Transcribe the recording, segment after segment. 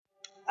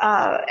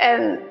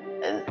And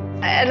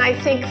I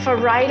think for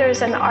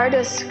writers and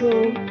artists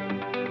who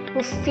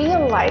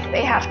feel like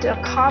they have to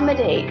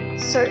accommodate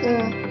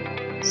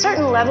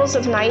certain levels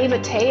of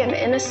naivete and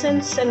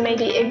innocence and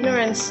maybe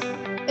ignorance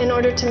in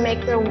order to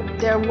make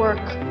their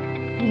work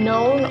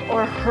known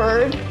or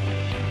heard,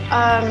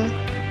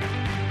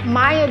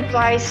 my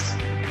advice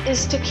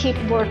is to keep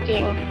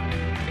working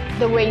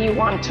the way you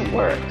want to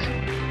work.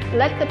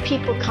 Let the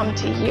people come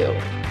to you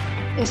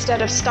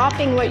instead of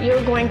stopping what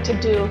you're going to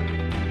do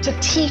to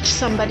teach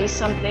somebody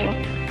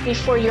something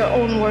before your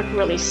own work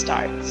really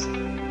starts.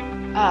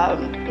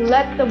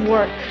 Let the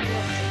work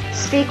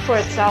speak for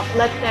itself.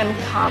 Let them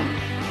come.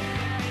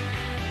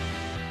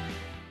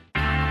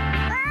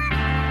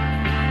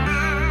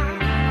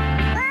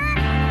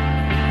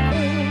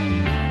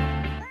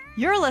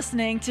 You're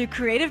listening to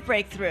Creative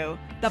Breakthrough,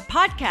 the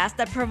podcast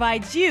that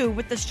provides you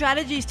with the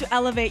strategies to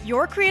elevate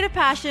your creative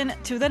passion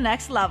to the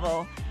next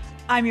level.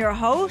 I'm your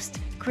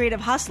host,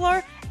 creative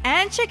hustler,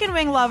 and chicken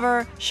wing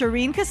lover,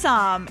 Shireen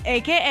Kassam,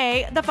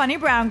 aka the Funny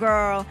Brown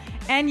Girl.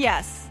 And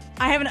yes,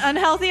 I have an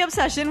unhealthy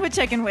obsession with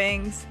chicken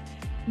wings.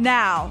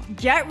 Now,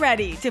 get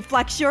ready to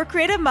flex your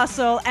creative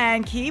muscle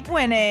and keep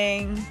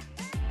winning.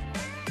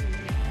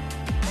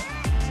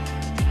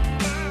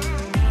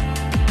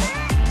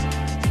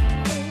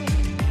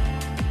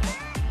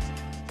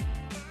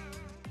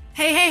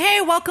 Hey,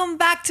 welcome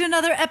back to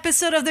another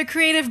episode of The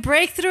Creative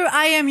Breakthrough.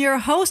 I am your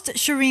host,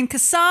 Shireen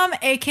Kassam,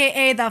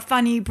 aka the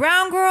Funny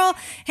Brown Girl.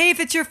 Hey, if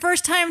it's your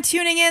first time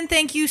tuning in,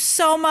 thank you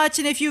so much.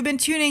 And if you've been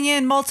tuning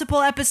in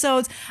multiple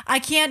episodes, I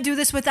can't do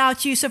this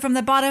without you. So from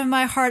the bottom of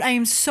my heart, I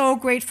am so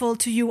grateful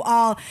to you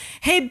all.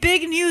 Hey,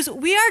 big news.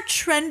 We are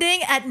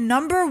trending at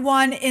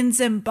 #1 in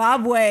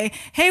Zimbabwe.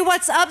 Hey,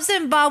 what's up,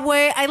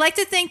 Zimbabwe? I like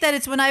to think that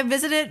it's when I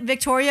visited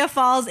Victoria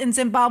Falls in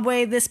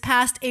Zimbabwe this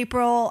past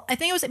April. I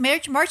think it was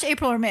March,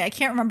 April, or May. I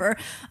can't remember.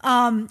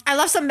 I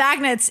left some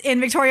magnets in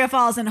Victoria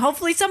Falls and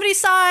hopefully somebody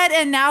saw it.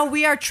 And now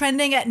we are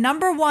trending at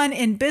 #1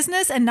 in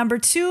business and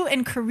 #2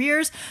 in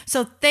careers.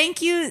 So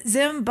thank you,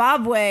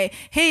 Zimbabwe.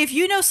 Hey, if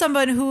you know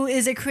someone who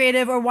is a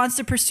creative or wants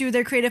to pursue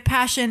their creative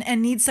passion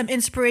and needs some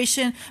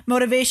inspiration,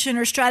 motivation,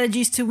 or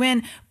strategies to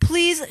win,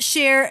 please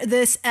share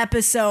this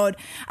episode.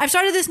 I've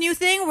started this new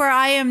thing where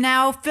I am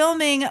now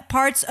filming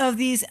parts of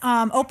these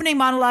opening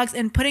monologues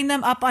and putting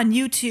them up on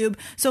YouTube.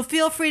 So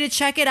feel free to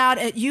check it out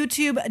at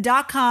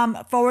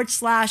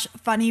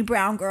youtube.com/Funny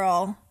Brown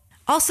Girl.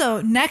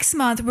 Also, next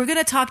month, we're going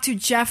to talk to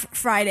Jeff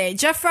Friday.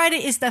 Jeff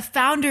Friday is the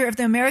founder of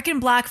the American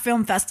Black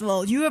Film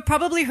Festival. You have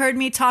probably heard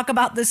me talk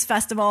about this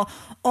festival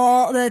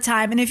all the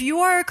time. And if you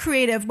are a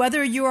creative,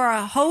 whether you are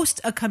a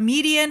host, a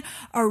comedian,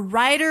 a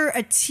writer,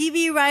 a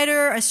TV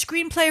writer, a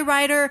screenplay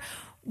writer,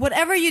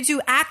 whatever you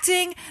do,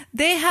 acting,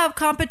 they have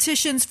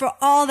competitions for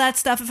all that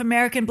stuff of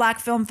American Black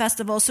Film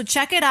Festival. So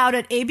check it out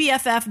at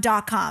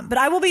abff.com. But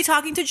I will be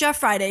talking to Jeff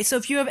Friday. So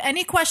if you have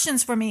any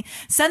questions for me,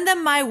 send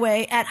them my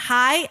way at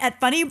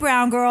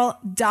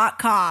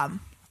hi@funnybrown.com.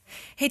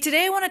 Hey,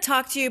 today I want to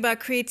talk to you about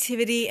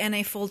creativity and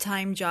a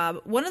full-time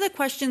job. One of the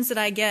questions that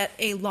I get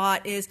a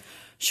lot is,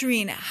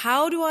 Shireen,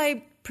 how do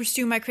I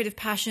pursue my creative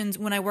passions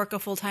when I work a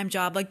full-time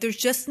job? Like, there's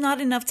just not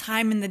enough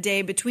time in the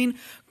day between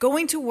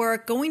going to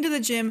work, going to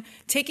the gym,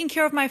 taking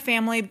care of my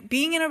family,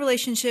 being in a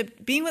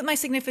relationship, being with my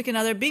significant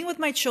other, being with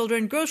my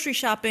children, grocery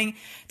shopping,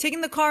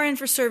 taking the car in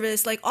for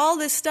service, like all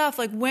this stuff.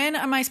 Like, when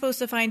am I supposed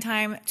to find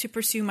time to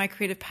pursue my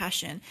creative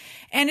passion?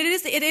 And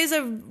it is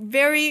a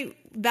very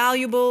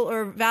valuable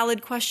or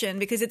valid question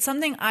because it's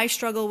something I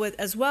struggle with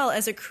as well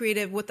as a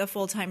creative with a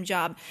full-time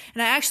job.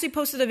 And I actually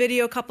posted a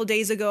video a couple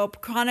days ago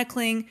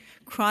chronicling.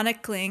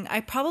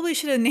 I probably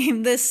should have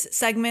named this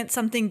segment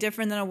something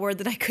different than a word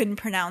that I couldn't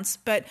pronounce,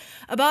 but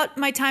about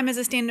my time as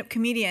a stand-up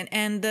comedian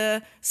and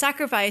the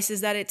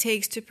sacrifices that it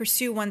takes to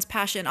pursue one's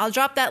passion. I'll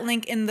drop that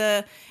link in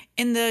the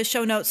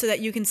show notes so that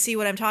you can see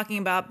what I'm talking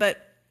about.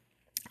 But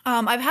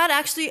I've had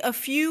actually a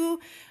few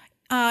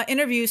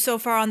interviews so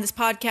far on this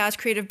podcast,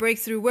 Creative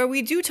Breakthrough, where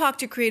we do talk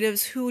to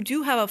creatives who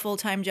do have a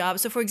full-time job.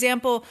 So for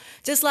example,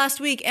 just last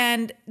week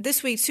and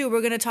this week too,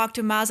 we're going to talk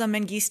to Maza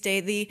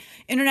Mengiste, the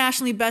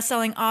internationally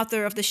best-selling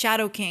author of The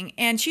Shadow King.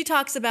 And she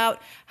talks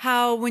about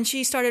how when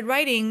she started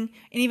writing,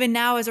 and even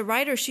now as a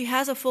writer, she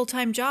has a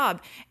full-time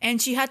job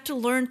and she had to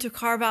learn to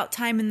carve out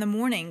time in the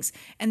mornings.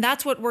 And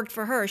that's what worked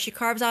for her. She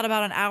carves out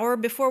about an hour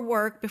before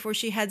work, before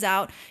she heads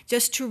out,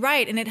 just to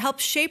write. And it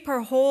helps shape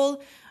her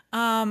whole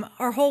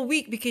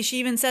week, because she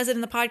even says it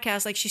in the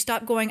podcast, like she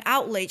stopped going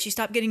out late. She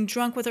stopped getting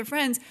drunk with her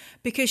friends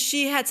because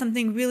she had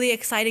something really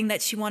exciting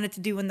that she wanted to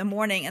do in the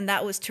morning, and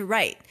that was to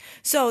write.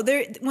 So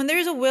when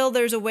there's a will,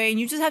 there's a way, and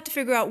you just have to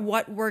figure out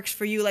what works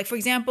for you. Like, for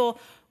example,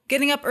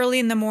 getting up early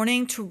in the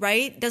morning to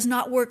write does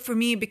not work for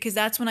me because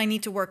that's when I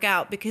need to work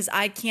out, because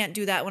I can't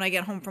do that when I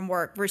get home from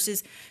work,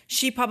 versus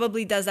she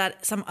probably does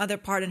that some other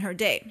part in her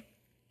day.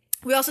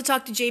 We also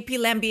talked to JP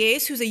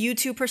Lambiase, who's a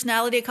YouTube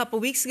personality, a couple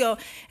weeks ago,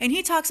 and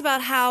he talks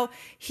about how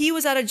he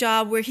was at a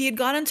job where he had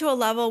gotten to a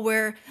level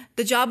where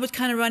the job was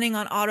kind of running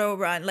on auto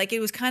run. Like it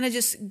was kind of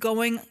just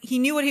going, he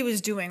knew what he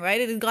was doing, right?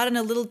 It had gotten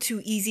a little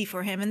too easy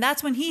for him. And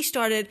that's when he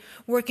started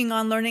working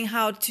on learning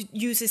how to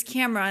use his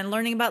camera and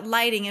learning about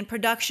lighting and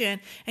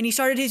production. And he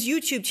started his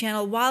YouTube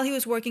channel while he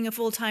was working a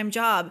full-time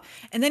job.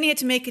 And then he had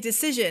to make a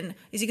decision.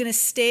 Is he going to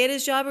stay at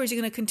his job or is he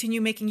going to continue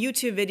making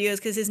YouTube videos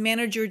because his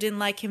manager didn't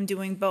like him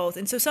doing both?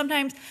 And so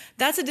sometimes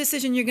that's a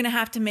decision you're going to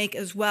have to make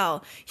as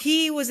well.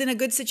 He was in a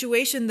good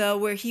situation, though,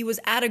 where he was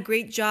at a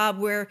great job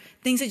where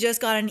things had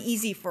just gotten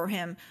easy for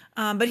him.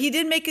 But he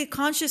did make a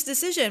conscious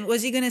decision.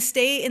 Was he going to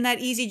stay in that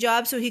easy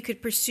job so he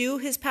could pursue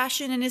his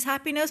passion and his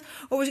happiness,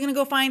 or was he going to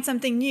go find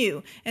something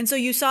new? And so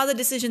you saw the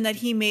decision that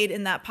he made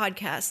in that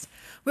podcast.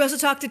 We also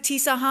talked to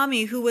Tisa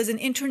Hami, who was an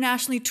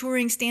internationally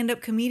touring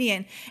stand-up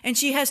comedian, and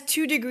she has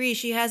 2 degrees.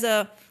 She has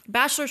a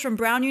bachelor's from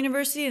Brown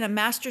University and a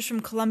master's from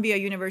Columbia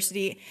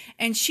University.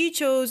 And she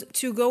chose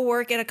to go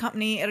work at a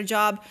company, at a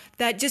job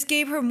that just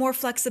gave her more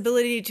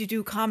flexibility to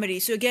do comedy.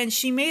 So again,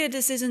 she made a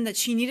decision that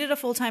she needed a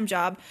full-time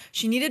job.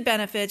 She needed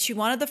benefits. She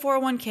wanted the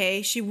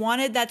 401k. She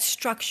wanted that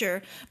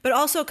structure, but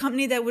also a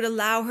company that would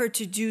allow her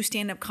to do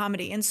stand-up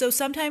comedy. And so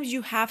sometimes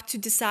you have to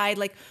decide,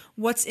 like,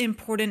 what's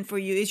important for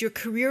you. Is your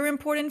career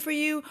important for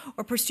you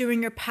or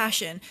pursuing your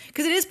passion?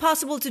 Because it is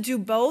possible to do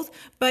both,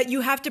 but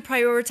you have to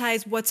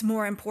prioritize what's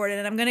more important.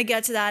 And I'm going to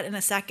get to that in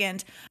a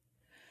second.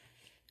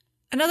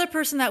 Another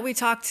person that we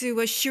talked to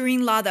was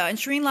Shireen Lada. And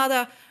Shireen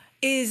Lada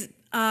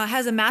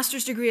has a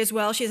master's degree as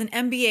well. She has an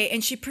MBA,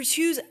 and she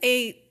pursues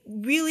a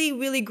really,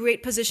 really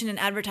great position in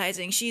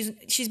advertising.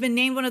 She's been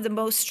named one of the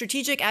most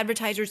strategic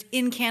advertisers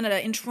in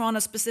Canada, in Toronto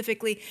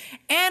specifically.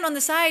 And on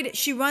the side,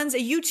 she runs a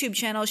YouTube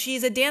channel.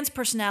 She's a dance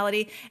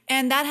personality,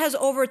 and that has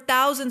over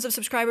thousands of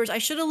subscribers. I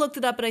should have looked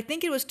it up, but I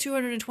think it was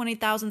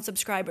 220,000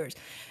 subscribers.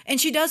 And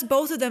she does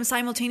both of them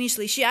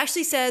simultaneously. She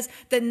actually says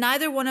that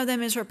neither one of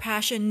them is her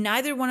passion.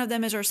 Neither one of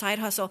them is her side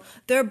hustle.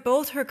 They're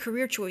both her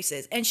career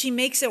choices, and she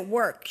makes it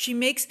work. She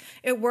makes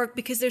it work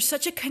because there's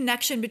such a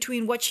connection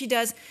between what she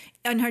does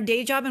in her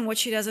day job and what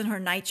she does in her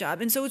night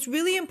job. And so it's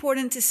really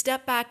important to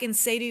step back and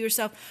say to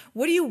yourself,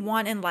 what do you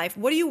want in life?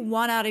 What do you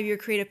want out of your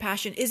creative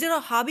passion? Is it a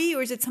hobby,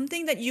 or is it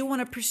something that you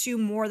want to pursue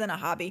more than a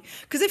hobby?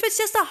 Because if it's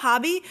just a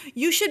hobby,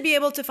 you should be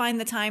able to find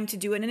the time to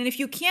do it. And if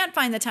you can't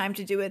find the time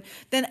to do it,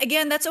 then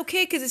again, that's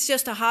okay, because it's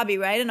just a hobby,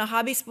 right? And a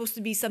hobby is supposed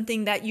to be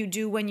something that you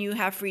do when you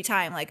have free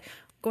time, like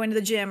going to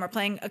the gym or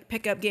playing a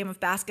pickup game of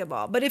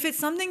basketball. But if it's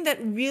something that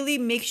really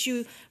makes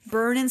you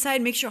burn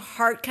inside, makes your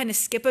heart kind of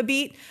skip a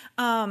beat,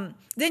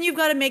 then you've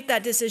got to make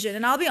that decision.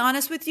 And I'll be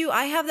honest with you,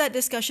 I have that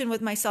discussion with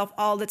myself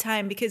all the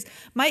time because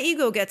my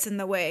ego gets in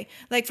the way.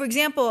 Like, for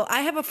example,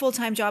 I have a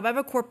full-time job. I have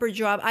a corporate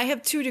job. I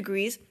have 2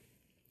 degrees.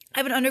 I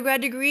have an undergrad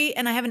degree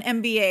and I have an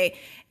MBA.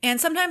 And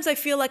sometimes I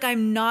feel like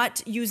I'm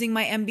not using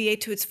my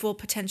MBA to its full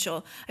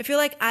potential. I feel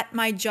like at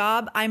my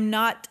job, I'm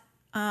not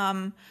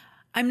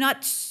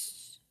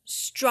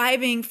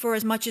striving for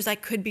as much as I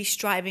could be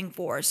striving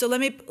for. So let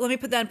me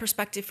put that in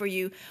perspective for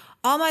you.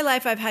 All my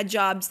life, I've had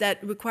jobs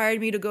that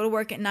required me to go to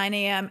work at 9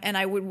 a.m. and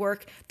I would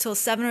work till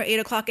 7 or 8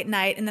 o'clock at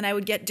night, and then I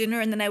would get dinner,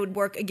 and then I would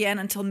work again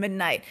until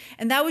midnight.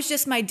 And that was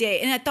just my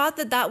day. And I thought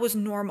that that was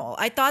normal.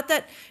 I thought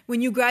that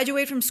when you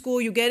graduate from school,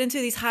 you get into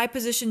these high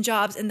position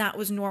jobs, and that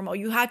was normal.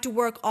 You had to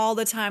work all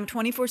the time,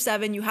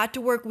 24/7. You had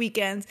to work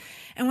weekends.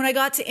 And when I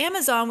got to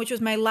Amazon, which was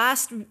my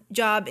last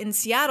job in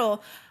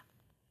Seattle,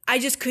 I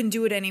just couldn't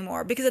do it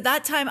anymore because at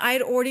that time I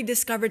had already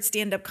discovered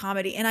stand-up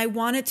comedy and I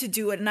wanted to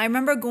do it. And I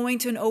remember going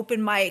to an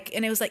open mic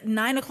and it was like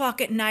 9 o'clock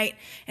at night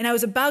and I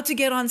was about to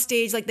get on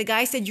stage. Like the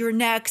guy said, "You're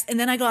next." And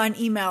then I got an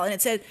email and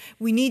it said,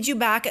 "We need you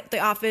back at the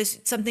office.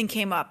 Something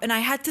came up." And I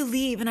had to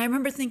leave. And I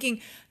remember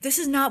thinking, this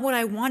is not what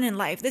I want in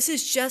life. This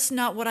is just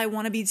not what I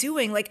want to be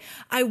doing. Like,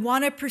 I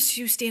want to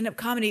pursue stand-up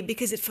comedy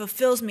because it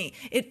fulfills me.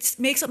 It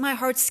makes my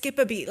heart skip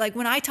a beat. Like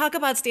when I talk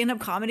about stand-up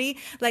comedy,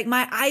 like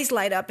my eyes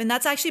light up. And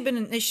that's actually been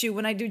an issue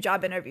when I do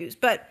job interviews.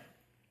 But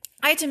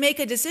I had to make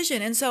a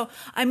decision. And so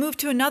I moved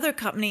to another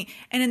company.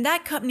 And in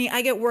that company,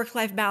 I get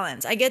work-life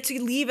balance. I get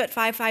to leave at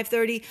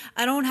 5:30.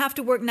 I don't have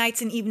to work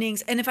nights and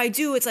evenings. And if I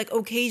do, it's like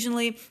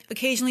occasionally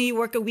you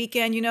work a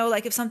weekend,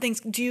 like if something's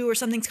due or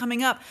something's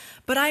coming up.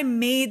 But I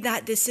made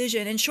that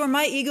decision. And sure,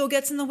 my ego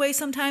gets in the way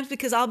sometimes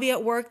because I'll be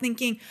at work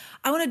thinking,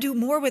 I want to do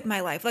more with my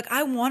life. Like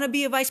I want to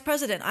be a vice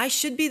president. I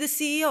should be the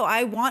CEO.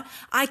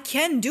 I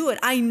can do it.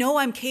 I know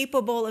I'm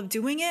capable of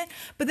doing it.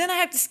 But then I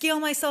have to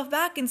scale myself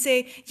back and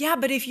say, yeah,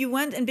 but if you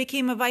went and became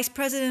a vice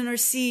president or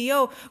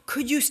CEO,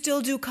 could you still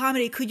do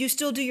comedy? Could you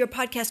still do your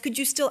podcast? Could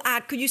you still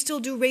act? Could you still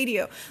do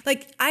radio?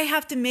 Like I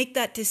have to make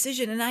that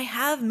decision and I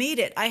have made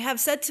it. I have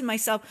said to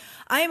myself,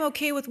 I am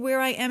okay with where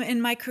I am in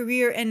my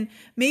career and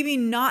maybe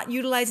not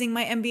utilizing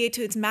my MBA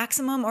to its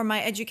maximum or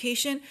my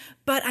education,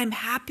 but I'm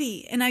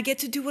happy and I get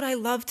to do what I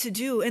love to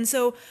do. And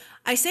so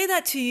I say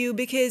that to you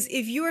because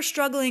if you are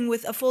struggling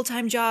with a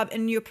full-time job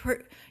and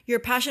your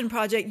passion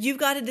project, you've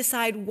got to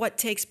decide what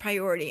takes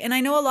priority. And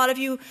I know a lot of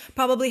you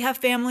probably have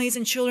families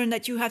and children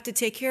that you have to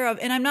take care of.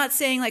 And I'm not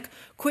saying like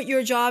quit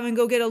your job and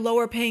go get a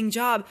lower paying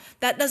job.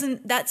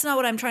 That's not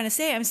what I'm trying to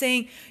say. I'm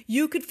saying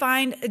you could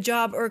find a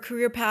job or a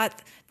career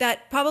path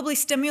that probably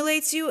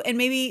stimulates you and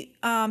maybe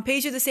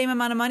pays you the same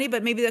amount of money,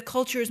 but maybe the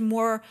culture is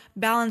more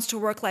balanced to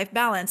work-life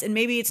balance. And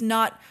maybe it's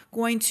not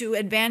going to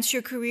advance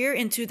your career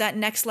into that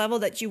next level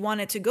that you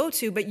want it to go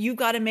to, but you've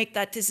got to make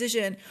that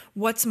decision.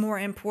 What's more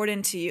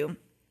important to you?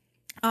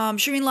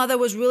 Shireen Ladha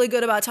was really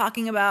good about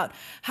talking about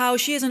how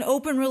she has an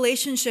open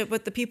relationship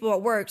with the people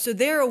at work. So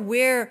they're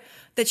aware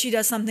that she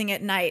does something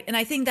at night. And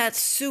I think that's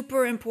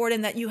super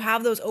important that you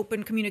have those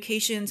open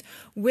communications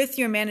with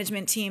your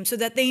management team so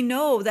that they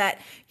know that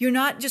you're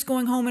not just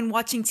going home and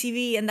watching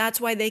TV and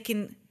that's why they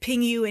can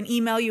ping you and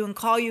email you and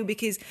call you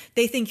because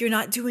they think you're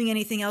not doing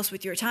anything else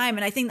with your time.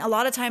 And I think a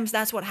lot of times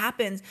that's what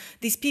happens.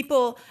 These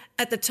people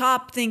at the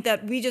top think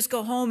that we just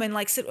go home and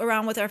like sit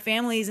around with our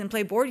families and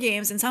play board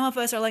games. And some of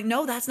us are like,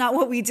 no, that's not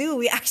what we do.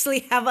 We actually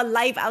have a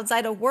life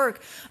outside of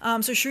work.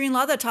 So Shireen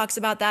Ladha talks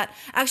about that.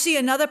 Actually,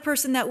 another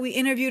person that we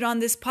interviewed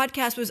on this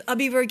podcast was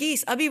Abhi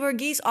Verghese. Abhi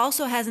Verghese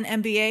also has an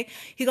MBA.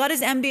 He got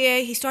his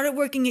MBA. He started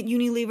working at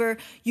Unilever.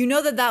 You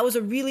know that was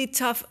a really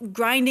tough,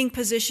 grinding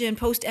position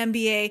post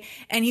MBA.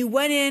 And he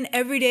went in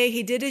every day.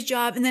 He did his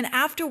job. And then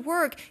after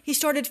work, he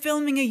started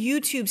filming a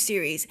YouTube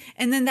series.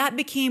 And then that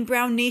became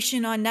Brown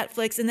Nation on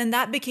Netflix. And then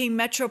that became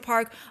Metro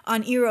Park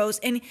on Eros.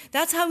 And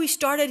that's how he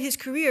started his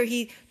career.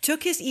 He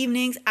took his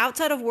evenings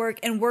outside of work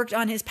and worked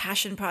on his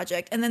passion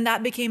project. And then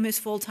that became his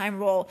full-time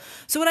role.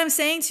 So what I'm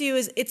saying to you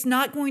is it's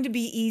not going to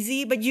be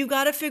easy, but you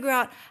got to figure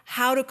out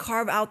how to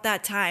carve out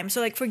that time.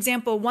 So like, for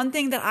example, one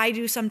thing that I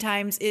do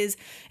sometimes is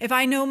if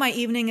I know my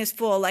evening is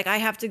full, like I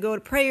have to go to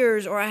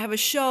prayers or I have a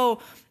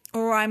show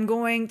or I'm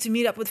going to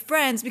meet up with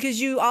friends, because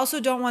you also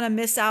don't want to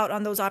miss out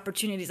on those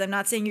opportunities. I'm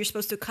not saying you're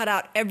supposed to cut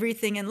out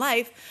everything in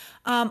life.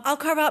 I'll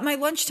carve out my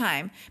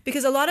lunchtime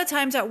because a lot of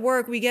times at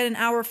work, we get an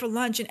hour for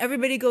lunch and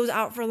everybody goes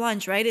out for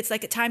lunch, right? It's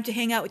like a time to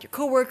hang out with your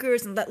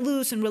coworkers and let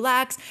loose and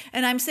relax.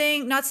 And I'm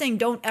not saying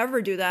don't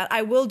ever do that.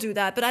 I will do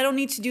that, but I don't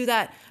need to do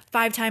that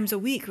 5 times a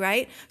week,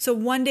 right? So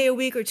 1 day a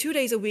week or 2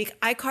 days a week,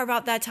 I carve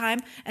out that time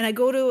and I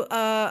go to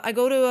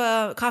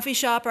a coffee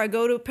shop or I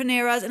go to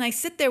Panera's and I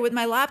sit there with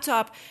my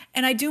laptop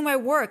and I do my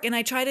work and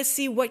I try to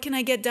see what can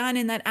I get done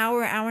in that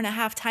hour and a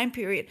half time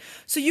period.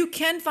 So you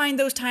can find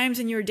those times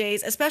in your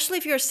days, especially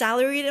if you're a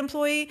salaried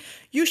employee.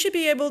 You should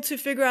be able to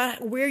figure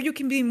out where you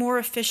can be more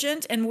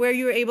efficient and where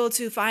you're able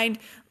to find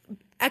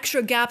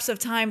extra gaps of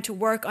time to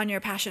work on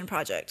your passion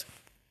project.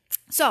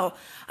 So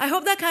I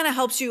hope that kind of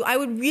helps you. I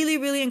would really,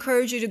 really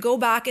encourage you to go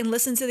back and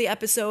listen to the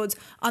episodes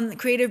on the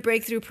Creative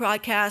Breakthrough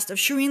podcast of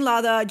Shireen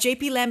Ladha,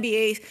 JP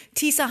Lambier,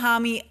 Tisa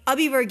Hami,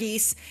 Abhi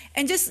Verghese,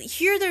 and just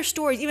hear their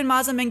stories. Even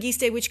Maza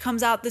Mengiste, which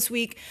comes out this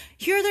week.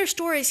 Hear their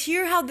stories.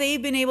 Hear how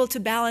they've been able to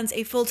balance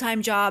a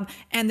full-time job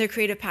and their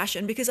creative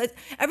passion, because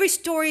every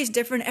story is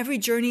different. Every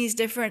journey is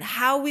different.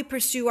 How we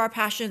pursue our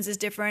passions is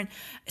different.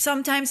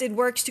 Sometimes it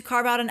works to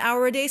carve out an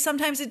hour a day.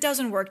 Sometimes it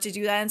doesn't work to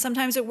do that. And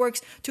sometimes it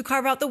works to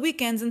carve out the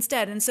weekends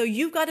instead. And so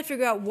you've got to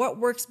figure out what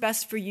works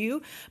best for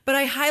you. But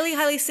I highly,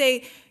 highly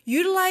say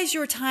utilize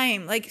your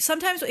time. Like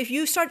sometimes if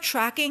you start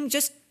tracking,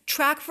 just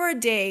track for a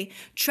day,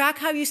 track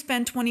how you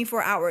spend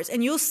 24 hours.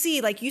 And you'll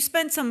see like you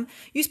spend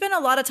a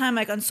lot of time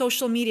like on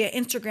social media,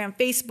 Instagram,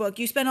 Facebook.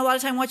 You spend a lot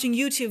of time watching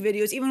YouTube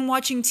videos, even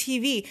watching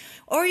TV,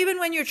 or even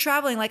when you're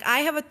traveling. Like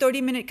I have a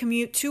 30-minute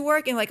commute to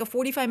work and like a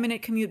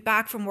 45-minute commute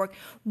back from work.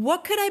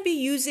 What could I be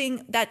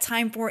using that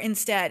time for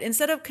instead? And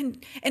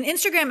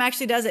Instagram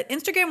actually does it.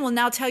 Instagram will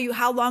now tell you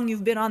how long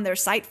you've been on their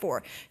site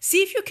for.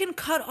 See if you can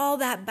cut all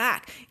that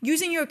back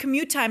using your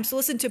commute times to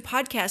listen to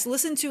podcasts,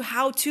 listen to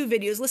how-to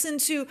videos, listen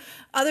to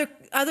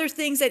other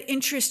things that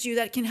interest you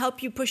that can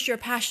help you push your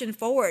passion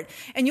forward.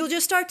 And you'll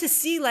just start to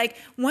see like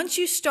once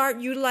you start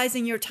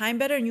utilizing your time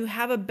better and you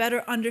have a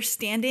better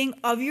understanding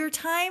of your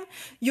time,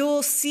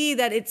 you'll see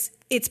that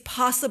it's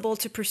possible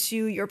to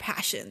pursue your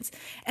passions.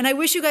 And I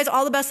wish you guys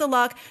all the best of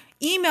luck.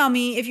 Email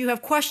me if you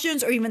have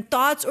questions or even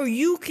thoughts, or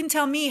you can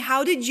tell me,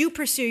 how did you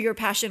pursue your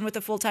passion with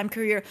a full-time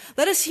career?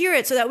 Let us hear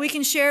it so that we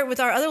can share it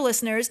with our other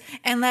listeners,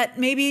 and that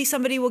maybe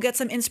somebody will get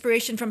some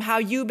inspiration from how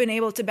you've been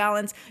able to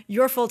balance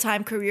your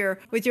full-time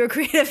career with your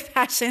creative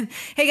passion.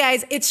 Hey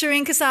guys, it's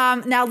Shireen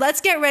Kassam. Now let's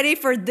get ready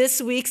for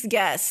this week's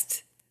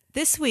guest.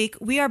 This week,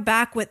 we are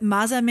back with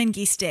Maza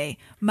Mengiste.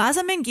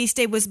 Maza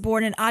Mengiste was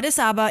born in Addis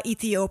Ababa,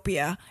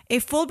 Ethiopia. A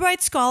Fulbright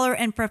scholar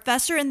and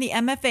professor in the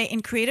MFA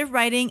in Creative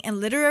Writing and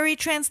Literary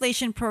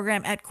Translation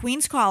program at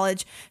Queen's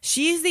College,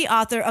 she is the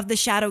author of The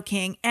Shadow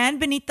King and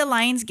Beneath the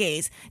Lion's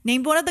Gaze,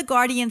 named one of The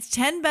Guardian's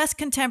 10 best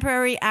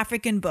contemporary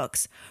African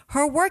books.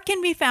 Her work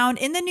can be found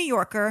in The New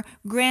Yorker,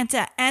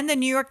 Granta, and The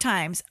New York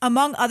Times,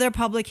 among other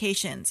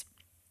publications.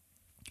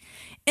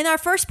 In our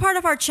first part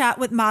of our chat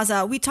with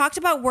Maza, we talked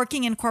about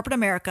working in corporate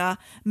America,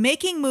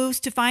 making moves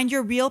to find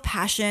your real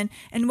passion,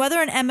 and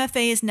whether an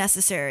MFA is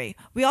necessary.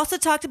 We also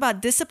talked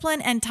about discipline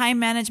and time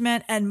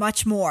management and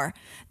much more.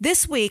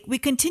 This week, we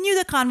continue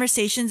the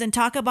conversations and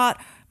talk about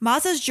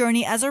Maza's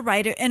journey as a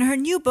writer in her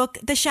new book,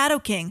 The Shadow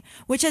King,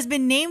 which has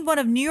been named one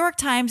of New York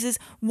Times'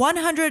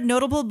 100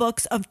 notable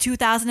books of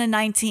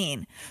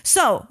 2019.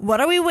 So,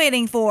 what are we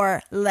waiting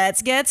for?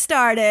 Let's get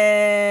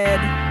started.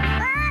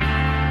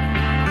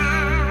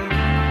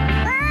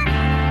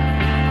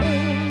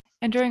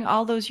 And during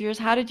all those years,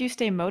 how did you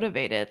stay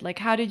motivated? Like,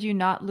 how did you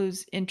not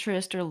lose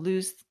interest or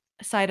lose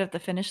sight of the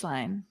finish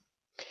line?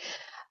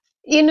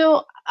 You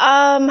know,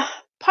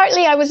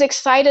 partly I was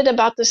excited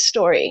about the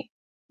story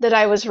that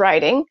I was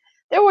writing.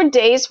 There were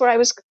days where I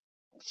was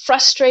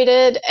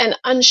frustrated and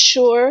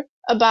unsure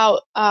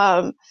about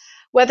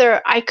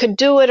whether I could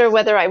do it or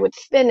whether I would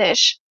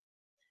finish.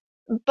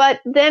 But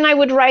then I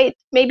would write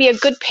maybe a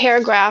good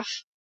paragraph,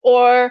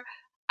 or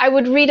I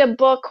would read a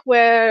book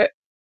where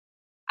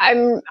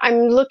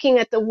I'm looking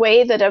at the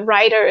way that a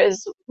writer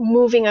is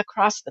moving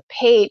across the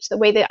page, the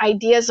way the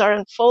ideas are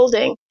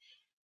unfolding,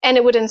 and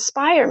it would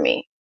inspire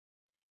me.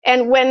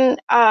 And when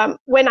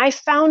I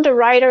found a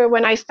writer,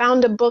 when I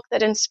found a book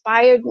that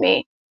inspired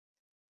me,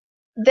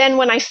 then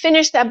when I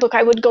finished that book,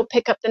 I would go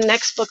pick up the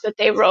next book that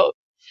they wrote.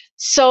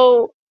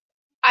 So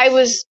I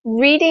was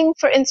reading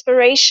for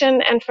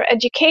inspiration and for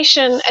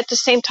education at the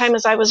same time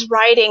as I was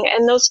writing,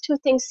 and those two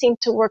things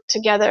seemed to work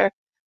together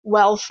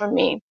well for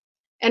me.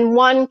 And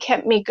one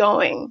kept me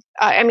going.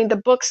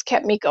 The books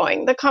kept me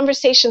going. The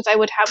conversations I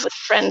would have with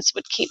friends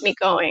would keep me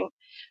going.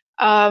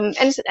 And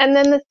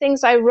then the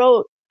things I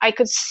wrote, I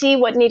could see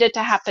what needed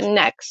to happen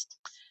next.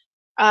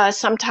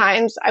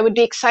 Sometimes I would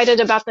be excited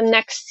about the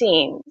next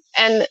scene,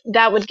 and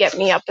that would get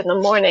me up in the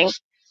morning.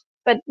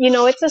 But,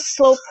 it's a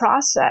slow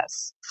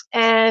process,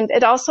 and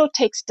it also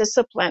takes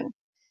discipline.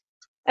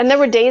 And there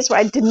were days where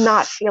I did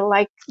not feel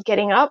like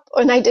getting up,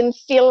 and I didn't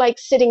feel like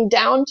sitting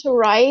down to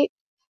write.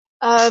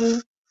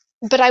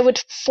 But I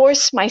would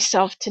force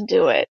myself to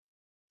do it,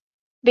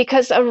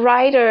 because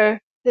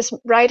this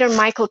writer,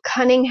 Michael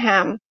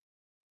Cunningham,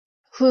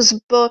 whose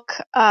book,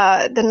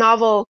 his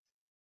novel,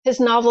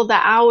 The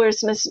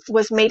Hours,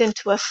 was made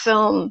into a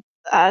film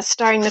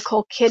starring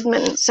Nicole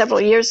Kidman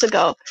several years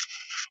ago.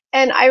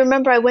 And I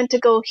remember I went to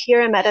go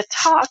hear him at a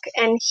talk,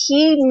 and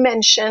he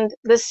mentioned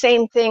the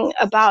same thing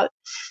about,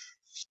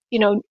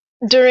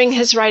 during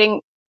his writing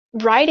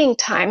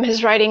time,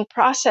 his writing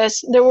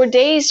process, there were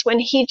days when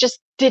he just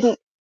didn't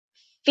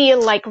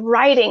feel like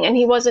writing and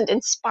he wasn't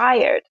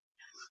inspired.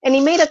 And he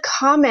made a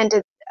comment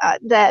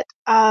that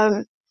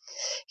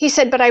he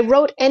said, but I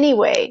wrote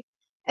anyway.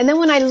 And then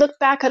when I looked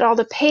back at all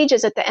the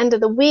pages at the end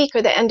of the week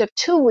or the end of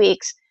 2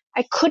 weeks,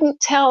 I couldn't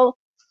tell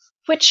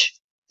which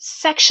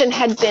section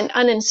had been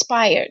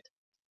uninspired.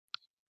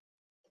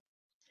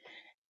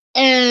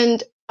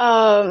 And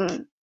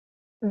that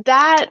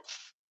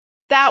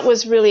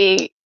was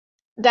really,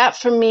 that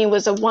for me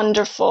was a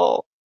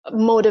wonderful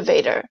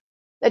motivator,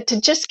 that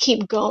to just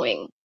keep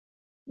going.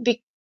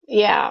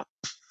 Yeah.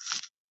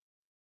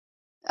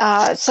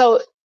 I'm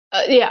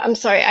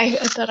sorry. I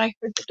thought I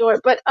heard the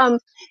door, but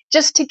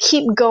just to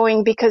keep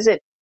going, because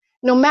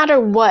no matter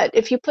what,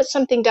 if you put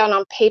something down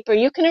on paper,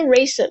 you can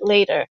erase it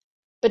later,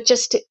 but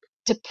just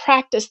to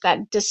practice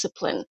that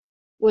discipline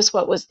was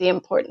what was the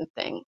important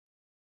thing.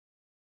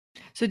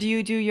 So do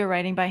you do your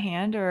writing by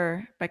hand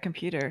or by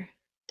computer?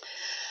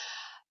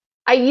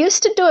 I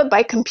used to do it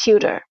by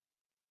computer,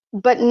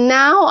 but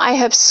now I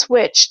have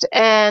switched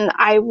and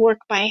I work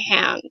by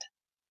hand.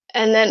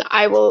 And then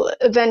I will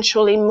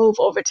eventually move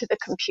over to the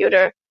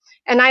computer.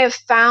 And I have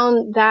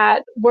found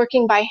that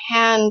working by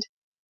hand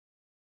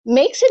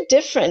makes a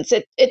difference.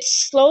 It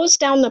slows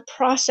down the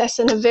process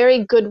in a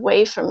very good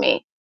way for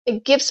me.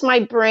 It gives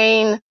my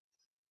brain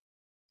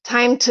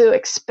time to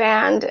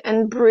expand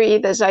and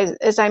breathe as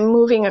I'm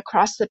moving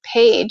across the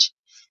page.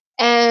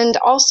 And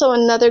also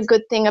another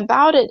good thing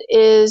about it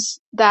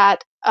is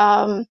that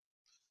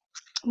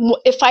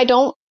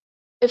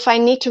if I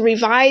need to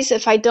revise,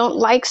 if I don't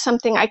like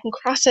something, I can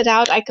cross it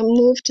out. I can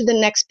move to the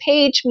next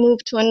page,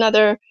 move to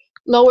another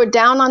lower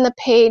down on the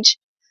page.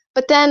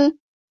 But then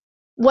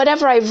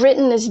whatever I've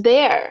written is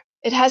there.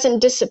 It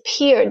hasn't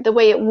disappeared the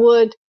way it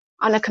would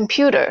on a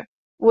computer,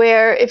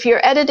 where if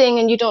you're editing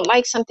and you don't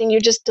like something, you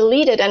just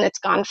delete it and it's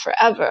gone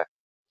forever.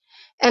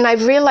 And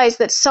I've realized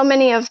that so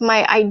many of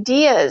my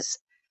ideas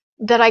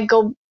that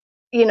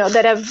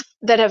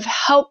that have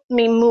helped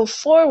me move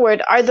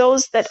forward are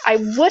those that I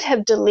would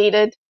have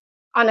deleted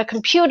on a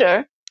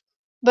computer,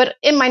 but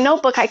in my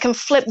notebook I can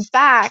flip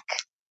back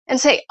and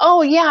say,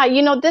 oh yeah,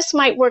 this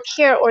might work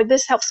here, or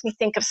this helps me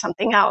think of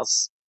something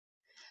else.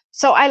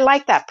 So I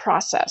like that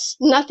process.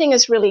 Nothing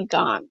is really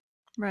gone.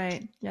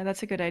 Right. Yeah,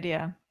 that's a good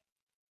idea.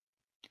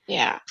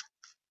 Yeah.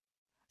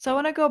 So I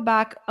want to go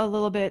back a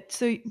little bit.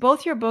 So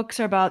both your books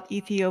are about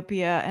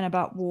Ethiopia and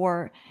about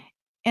war.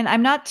 And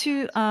I'm not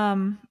too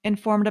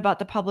informed about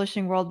the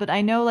publishing world, but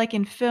I know like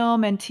in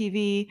film and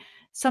TV,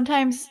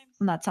 sometimes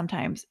not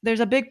sometimes, there's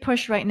a big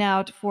push right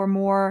now for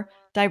more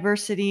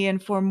diversity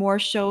and for more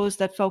shows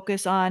that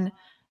focus on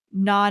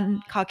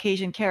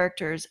non-Caucasian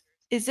characters.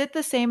 Is it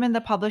the same in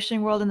the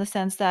publishing world in the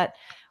sense that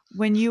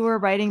when you were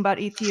writing about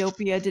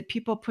Ethiopia, did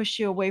people push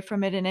you away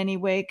from it in any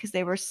way because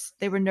they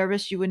were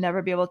nervous you would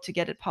never be able to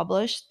get it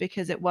published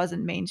because it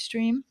wasn't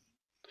mainstream?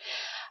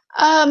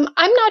 I'm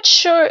not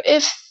sure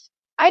if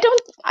I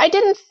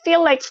didn't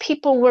feel like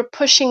people were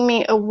pushing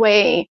me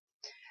away,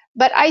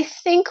 but I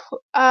think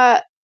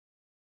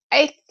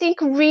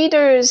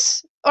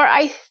readers, or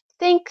I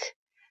think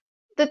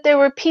that there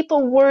were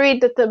people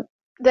worried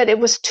that it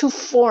was too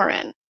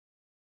foreign.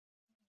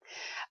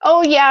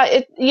 Oh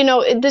yeah,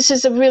 this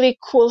is a really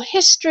cool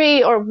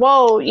history, or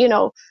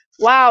whoa,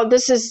 wow,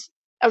 this is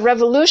a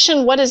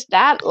revolution. What is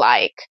that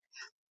like?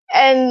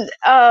 And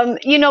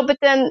but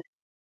then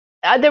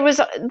there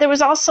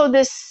was also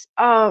this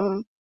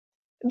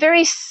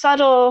very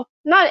subtle,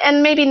 not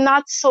and maybe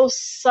not so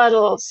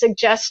subtle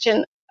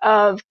suggestion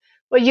of,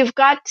 well, you've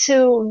got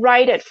to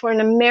write it for an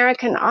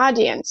American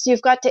audience.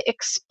 You've got to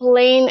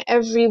explain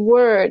every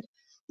word.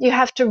 You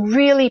have to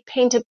really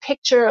paint a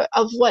picture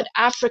of what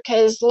Africa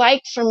is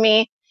like for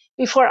me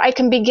before I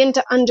can begin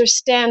to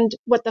understand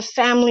what the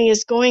family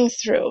is going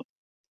through.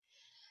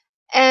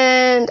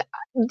 And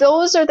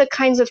those are the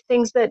kinds of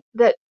things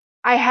that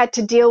I had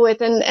to deal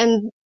with,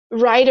 and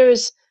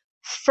writers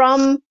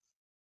from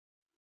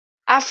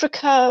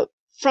Africa,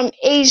 from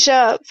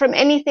Asia, from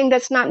anything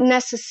that's not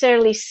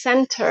necessarily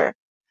center.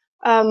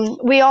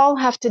 We all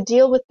have to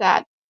deal with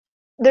that.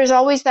 There's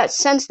always that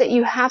sense that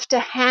you have to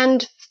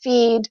hand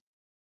feed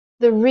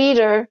the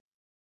reader.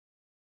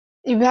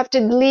 You have to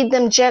lead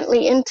them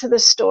gently into the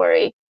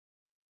story.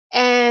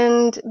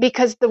 And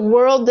because the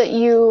world that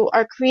you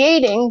are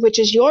creating, which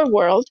is your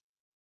world,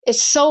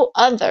 is so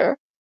other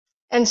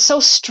and so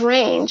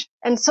strange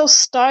and so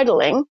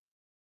startling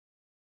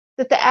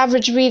that the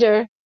average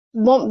reader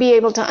won't be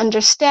able to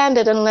understand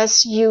it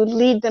unless you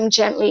lead them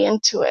gently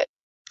into it.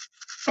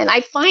 And I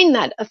find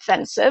that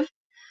offensive.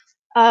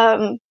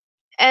 And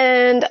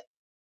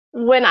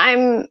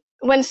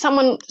when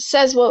someone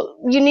says, well,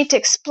 you need to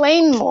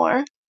explain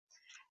more,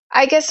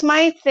 I guess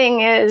my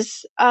thing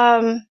is,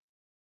 aren't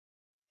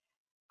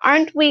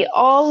we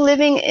all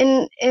living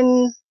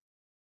in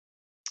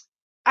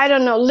I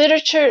don't know,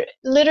 literature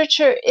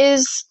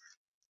is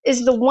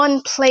the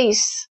one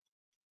place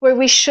where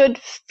we should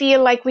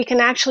feel like we can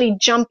actually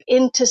jump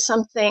into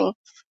something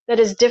that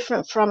is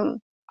different from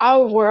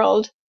our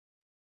world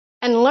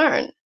and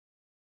learn.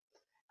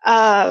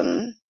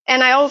 And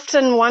I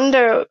often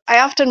wonder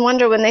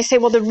when they say,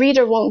 well, the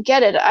reader won't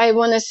get it. I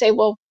want to say,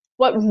 well,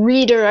 what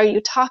reader are you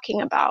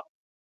talking about?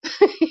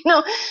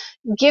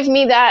 Give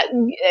me that,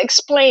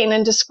 explain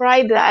and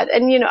describe that.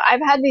 And,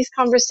 I've had these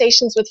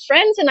conversations with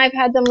friends, and I've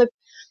had them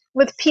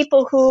with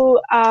people who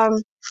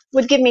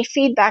would give me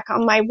feedback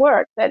on my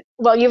work that,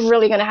 well, you're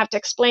really going to have to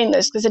explain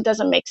this because it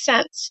doesn't make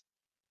sense.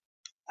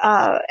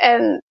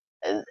 And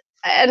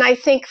I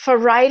think for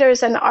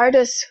writers and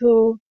artists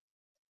who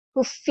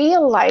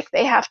feel like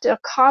they have to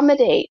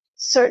accommodate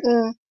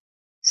certain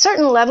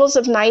levels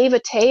of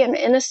naivete and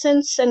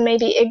innocence and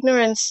maybe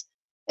ignorance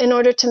in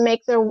order to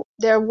make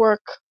their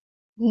work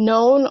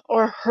known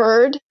or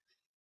heard,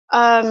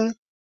 my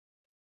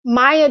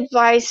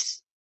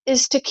advice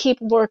is to keep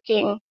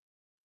working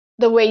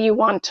the way you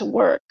want to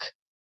work.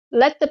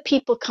 Let the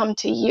people come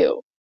to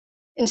you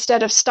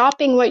instead of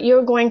stopping what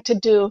you're going to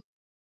do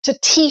to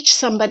teach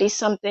somebody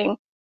something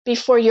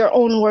before your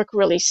own work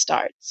really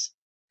starts.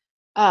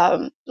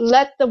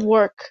 Let the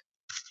work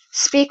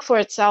speak for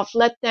itself.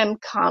 Let them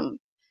come.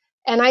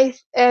 And I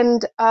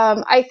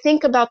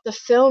think about the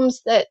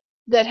films that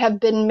have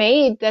been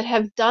made that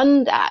have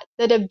done that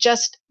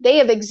they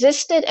have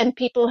existed and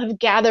people have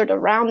gathered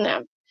around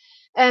them.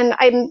 And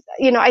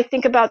I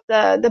think about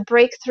the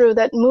breakthrough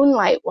that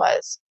Moonlight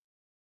was.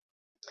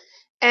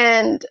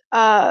 And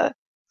what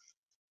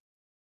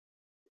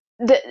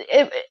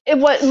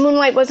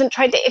Moonlight wasn't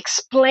trying to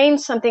explain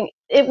something.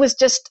 It was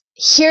just,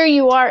 here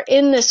you are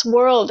in this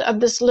world of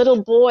this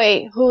little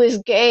boy who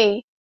is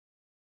gay,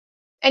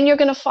 and you're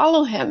going to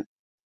follow him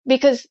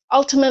because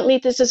ultimately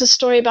this is a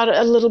story about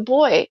a little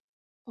boy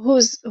who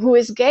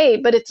is gay,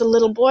 but it's a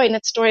little boy, and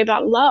it's a story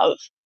about love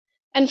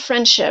and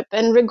friendship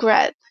and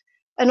regret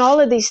and all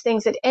of these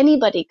things that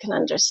anybody can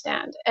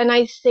understand. And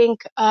I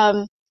think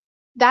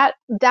that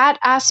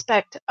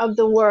aspect of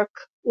the work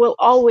will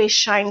always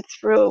shine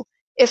through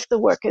if the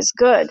work is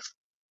good.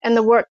 And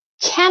the work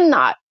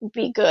cannot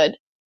be good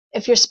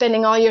if you're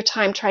spending all your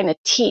time trying to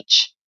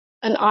teach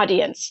an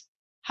audience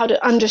how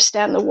to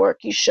understand the work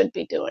you should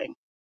be doing.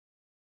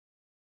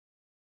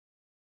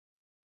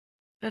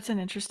 That's an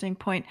interesting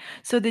point.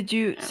 So at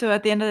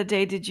the end of the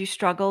day, did you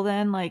struggle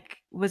then? Like,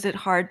 was it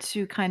hard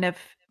to kind of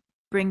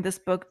bring this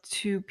book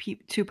to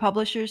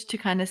publishers to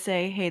kind of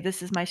say, hey,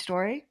 this is my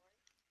story?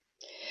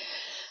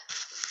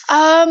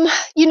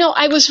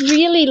 I was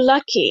really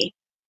lucky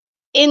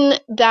in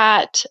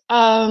that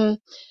I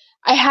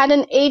had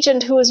an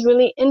agent who was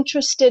really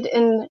interested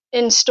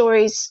in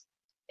stories,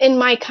 in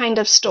my kind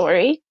of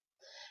story.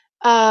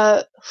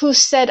 who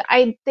said,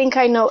 I think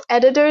I know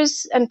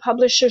editors and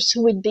publishers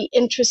who would be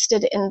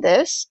interested in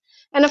this.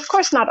 And of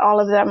course, not all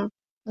of them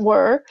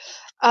were.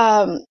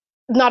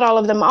 Not all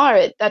of them are.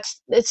 It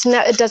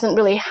doesn't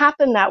really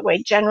happen that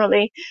way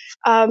generally.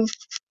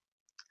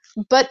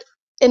 But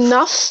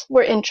enough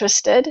were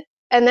interested.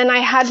 And then I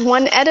had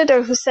one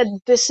editor who said,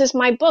 this is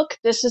my book.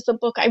 This is the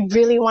book I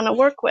really want to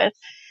work with.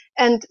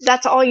 And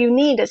that's all you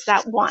need is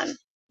that one.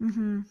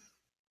 Mm-hmm.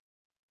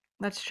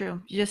 That's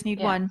true. You just need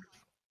Yeah. one.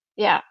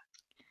 Yeah.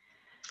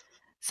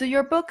 So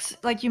your books,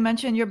 like you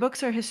mentioned, your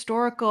books are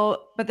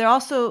historical, but they're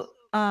also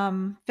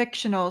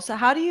fictional. So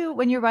how do you,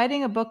 when you're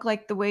writing a book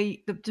like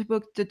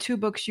the two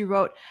books you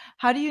wrote,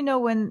 how do you know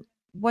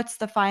what's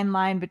the fine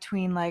line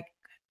between like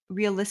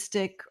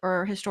realistic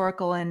or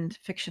historical and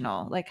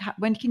fictional? Like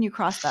when can you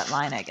cross that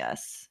line, I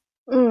guess?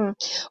 Well,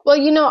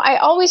 I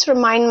always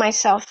remind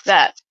myself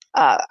that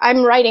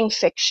I'm writing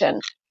fiction.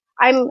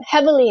 I'm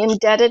heavily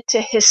indebted to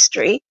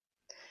history,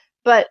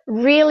 but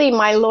really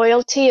my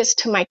loyalty is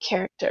to my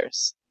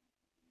characters.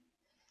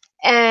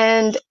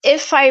 And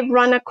if I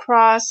run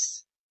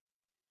across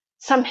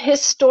some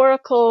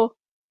historical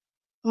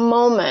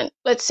moment,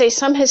 let's say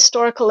some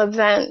historical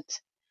event,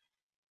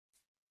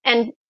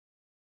 and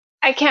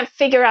I can't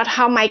figure out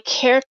how my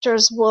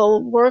characters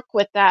will work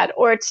with that,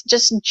 or it's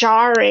just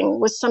jarring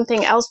with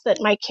something else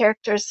that my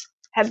characters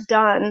have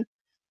done,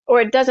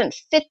 or it doesn't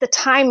fit the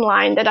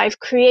timeline that I've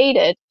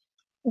created,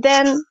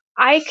 then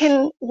I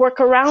can work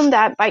around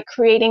that by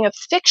creating a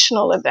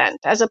fictional event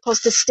as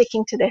opposed to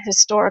sticking to the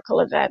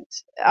historical event,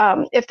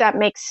 if that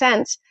makes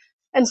sense.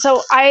 And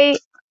so I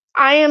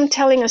am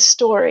telling a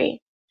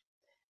story.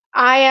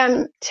 I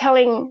am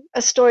telling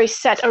a story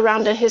set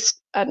around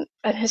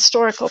a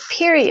historical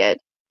period,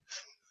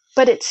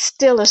 but it's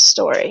still a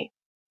story.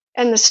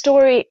 And the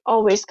story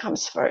always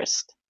comes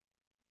first.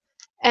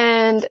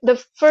 And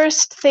the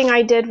first thing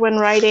I did when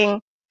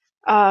writing,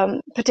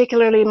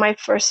 particularly my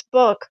first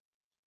book,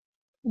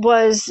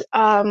 was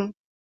to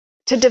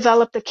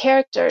develop the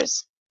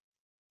characters,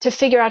 to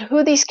figure out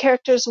who these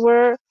characters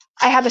were.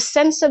 I have a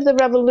sense of the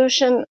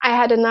revolution. I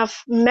had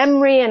enough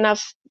memory,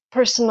 enough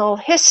personal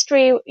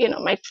history,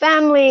 my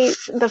family,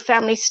 the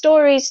family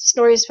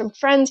stories from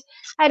friends.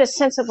 I had a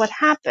sense of what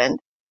happened.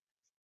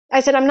 I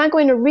said, I'm not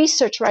going to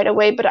research right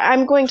away, but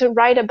I'm going to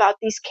write about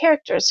these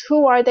characters.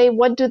 Who are they?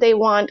 What do they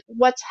want?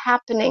 What's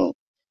happening?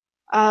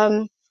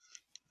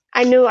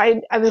 I knew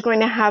I was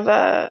going to have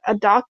a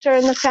doctor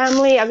in the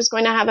family. I was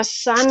going to have a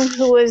son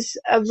who was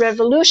a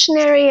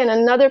revolutionary and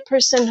another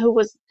person who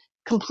was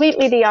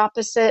completely the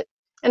opposite.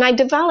 And I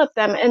developed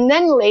them. And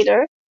then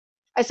later,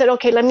 I said,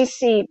 okay, let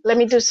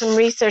me do some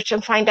research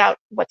and find out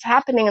what's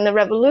happening in the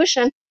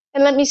revolution.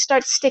 And let me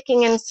start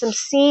sticking in some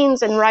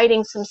scenes and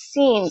writing some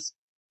scenes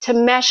to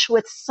mesh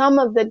with some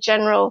of the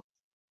general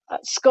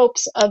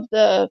scopes of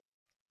the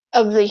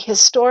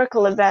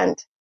historical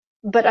event.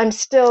 But I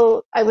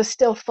was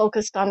still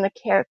focused on the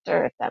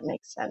character, if that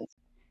makes sense.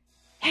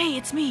 Hey,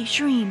 it's me,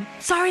 Shireen.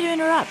 Sorry to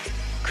interrupt.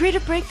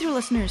 Creative Breakthrough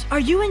listeners, are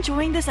you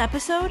enjoying this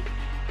episode?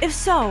 If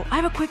so, I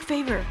have a quick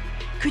favor.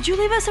 Could you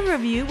leave us a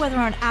review, whether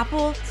on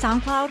Apple,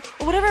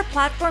 SoundCloud, or whatever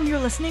platform you're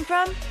listening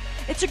from?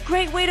 It's a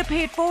great way to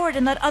pay it forward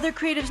and let other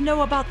creatives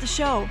know about the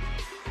show.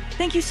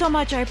 Thank you so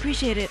much. I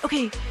appreciate it.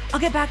 Okay, I'll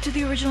get back to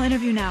the original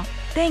interview now.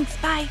 Thanks.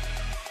 Bye.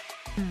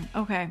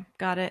 Okay,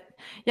 got it.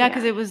 Yeah,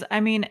 because it was,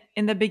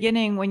 in the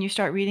beginning when you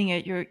start reading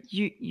it,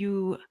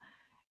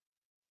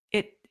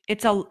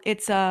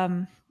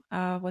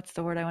 what's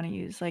the word I want to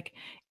use? Like,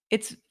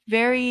 it's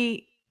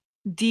very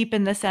deep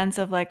in the sense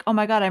of like, oh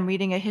my God, I'm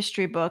reading a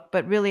history book,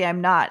 but really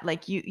I'm not.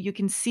 Like you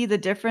can see the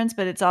difference,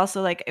 but it's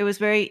also like, it was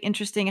very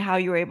interesting how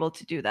you were able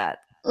to do that.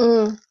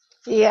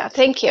 Yeah,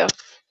 thank you.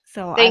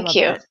 So thank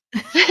you.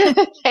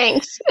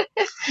 Thanks.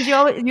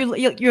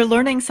 You're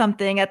learning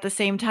something at the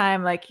same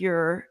time, like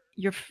you're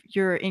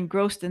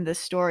engrossed in this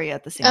story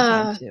at the same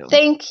time too.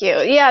 Thank you.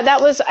 Yeah,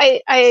 that was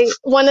I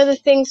one of the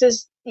things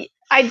is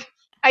I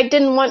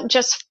didn't want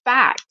just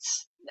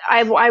facts.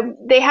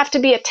 They have to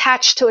be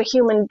attached to a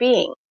human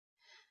being.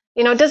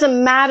 It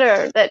doesn't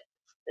matter that,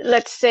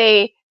 let's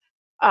say,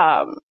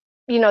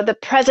 the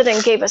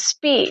president gave a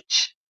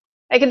speech.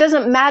 Like, it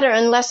doesn't matter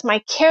unless my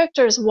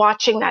character is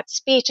watching that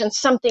speech and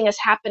something is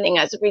happening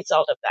as a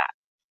result of that.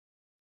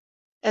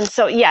 And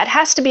so, yeah, it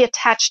has to be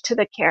attached to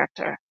the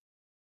character.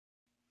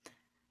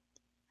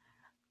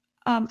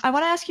 I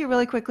want to ask you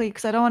really quickly,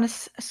 because I don't want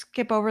to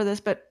skip over this,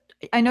 but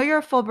I know you're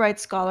a Fulbright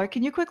scholar.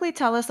 Can you quickly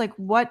tell us, like,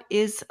 what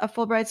is a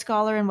Fulbright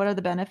scholar and what are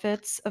the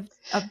benefits of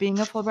being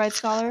a Fulbright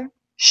scholar?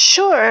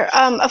 Sure.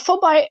 A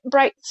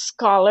Fulbright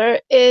scholar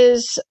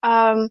is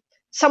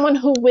someone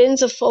who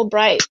wins a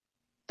Fulbright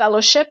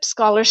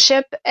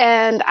scholarship,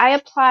 and I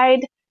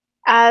applied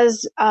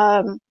as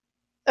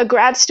a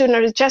grad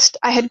student,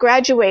 I had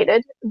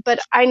graduated, but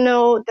I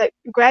know that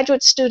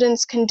graduate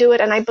students can do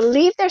it, and I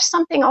believe there's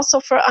something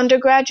also for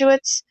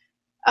undergraduates,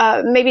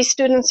 maybe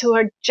students who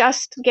are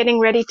just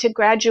getting ready to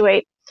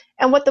graduate.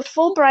 And what the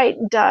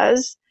Fulbright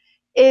does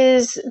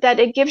is that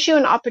it gives you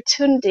an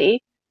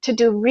opportunity to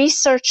do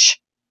research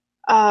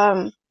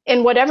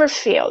in whatever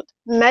field,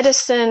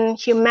 medicine,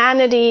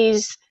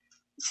 humanities,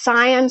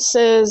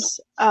 sciences,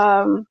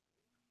 you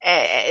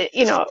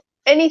know,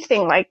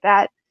 anything like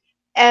that.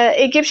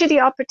 It gives you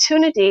the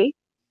opportunity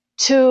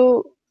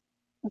to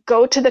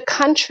go to the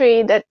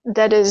country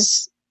that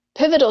is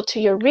pivotal to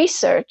your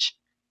research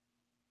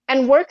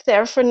and work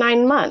there for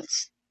 9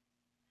 months.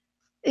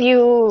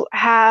 You're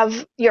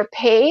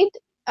paid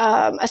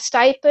a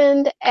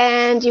stipend,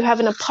 and you have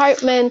an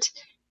apartment.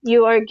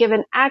 You are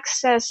given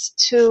access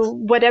to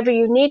whatever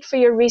you need for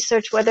your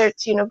research, whether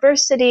it's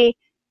university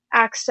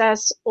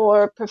access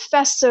or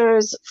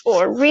professors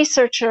or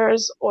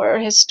researchers or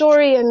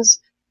historians.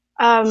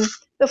 Um,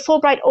 the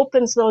Fulbright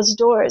opens those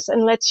doors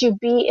and lets you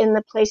be in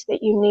the place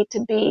that you need to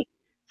be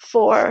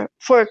for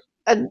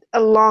a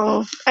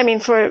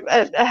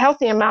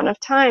healthy amount of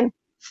time.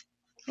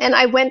 And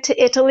I went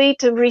to Italy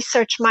to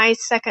research my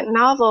second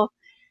novel,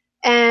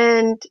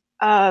 and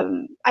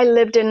I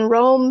lived in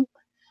Rome.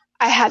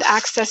 I had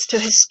access to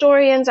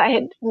historians. I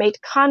had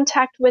made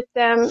contact with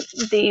them.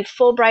 The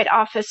Fulbright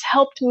office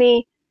helped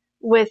me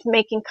with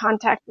making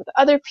contact with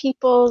other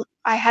people.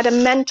 I had a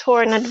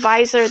mentor, an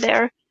advisor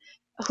there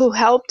who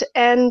helped,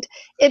 and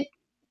it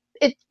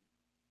it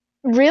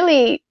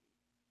really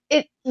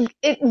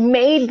it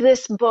made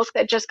this book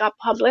that just got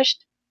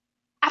published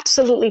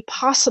absolutely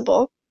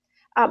possible.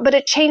 But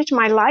it changed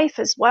my life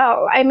as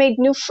well. I made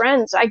new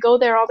friends. I go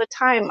there all the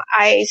time.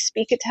 I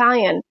speak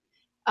Italian.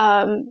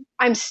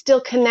 I'm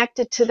still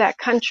connected to that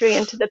country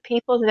and to the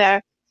people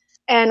there,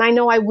 and I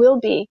know I will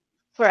be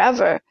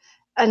forever.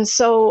 And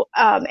so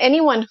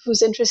anyone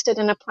who's interested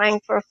in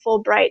applying for a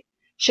Fulbright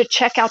should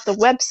check out the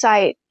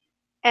website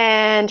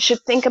and should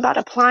think about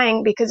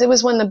applying, because it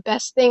was one of the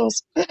best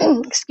things,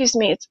 excuse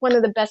me, it's one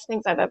of the best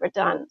things I've ever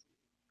done.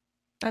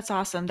 That's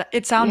awesome.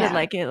 It sounded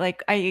like it.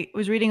 Like I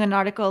was reading an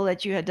article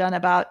that you had done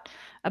about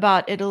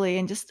Italy,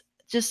 and just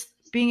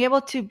being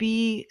able to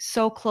be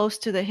so close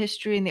to the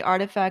history and the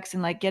artifacts,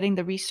 and like getting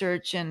the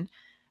research and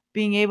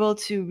being able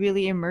to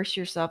really immerse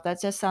yourself.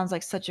 That just sounds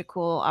like such a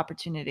cool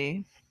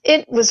opportunity.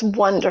 It was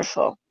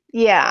wonderful.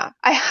 Yeah,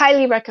 I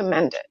highly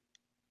recommend it.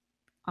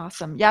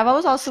 Awesome. Yeah, I've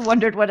always also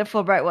wondered what a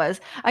Fulbright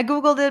was. I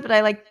Googled it, but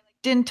I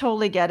didn't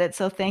totally get it.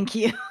 So thank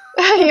you.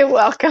 You're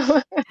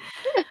welcome.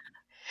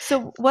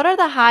 So what are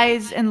the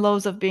highs and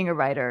lows of being a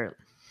writer?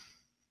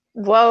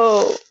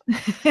 Whoa.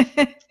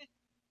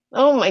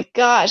 Oh my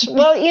gosh.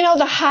 Well,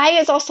 the high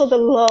is also the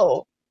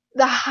low.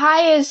 The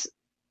high is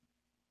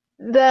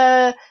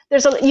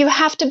you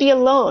have to be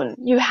alone.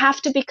 You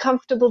have to be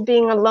comfortable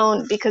being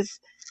alone, because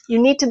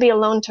you need to be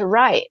alone to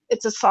write.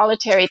 It's a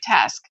solitary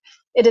task.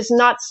 It is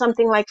not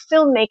something like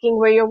filmmaking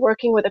where you're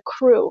working with a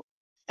crew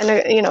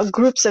and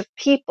groups of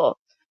people.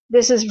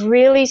 This is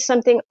really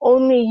something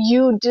only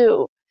you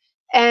do.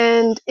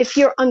 And if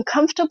you're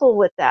uncomfortable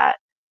with that,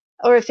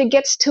 or if it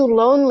gets too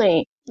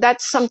lonely,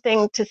 that's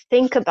something to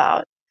think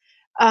about.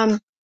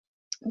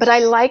 But I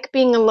like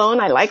being alone.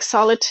 I like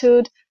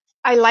solitude.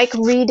 I like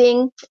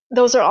reading.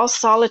 Those are all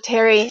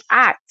solitary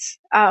acts.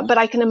 But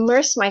I can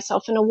immerse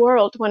myself in a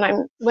world when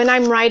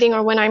I'm writing,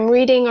 or when I'm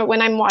reading, or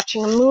when I'm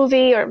watching a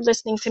movie or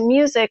listening to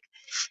music.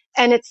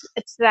 And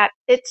it's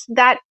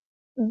that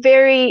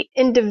very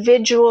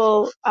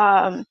individual.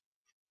 I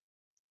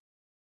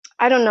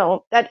don't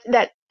know,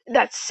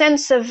 that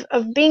sense of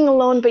being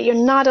alone, but you're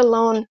not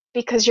alone,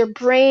 because your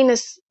brain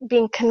is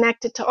being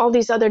connected to all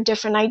these other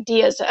different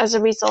ideas as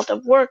a result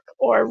of work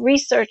or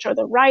research or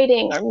the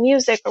writing or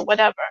music or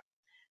whatever.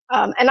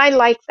 And I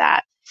like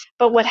that.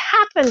 But what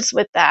happens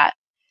with that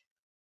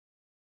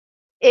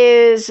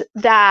is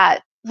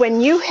that when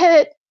you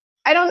hit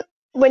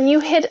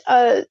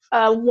a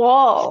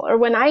wall, or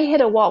when I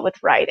hit a wall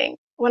with writing,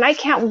 when I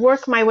can't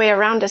work my way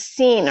around a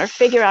scene or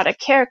figure out a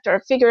character or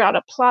figure out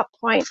a plot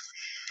point,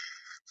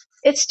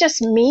 it's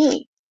just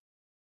me.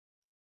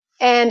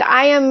 And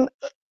I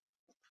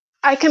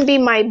can be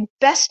my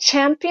best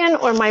champion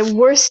or my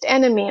worst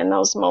enemy in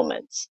those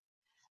moments.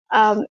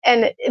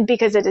 And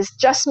because it is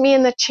just me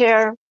in the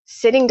chair,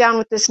 sitting down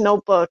with this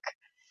notebook,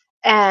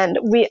 and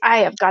I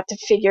have got to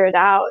figure it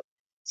out.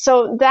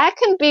 So that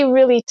can be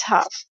really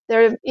tough.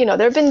 There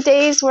have been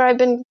days where I've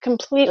been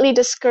completely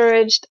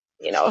discouraged,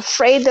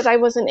 afraid that I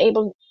wasn't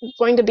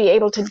going to be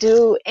able to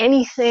do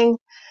anything.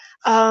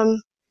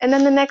 And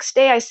then the next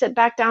day I sit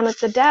back down at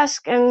the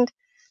desk and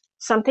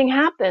something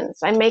happens.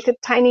 I make a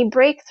tiny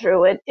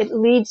breakthrough. It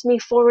leads me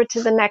forward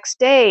to the next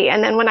day.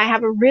 And then when I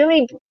have a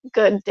really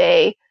good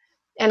day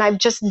and I've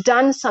just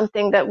done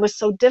something that was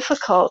so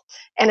difficult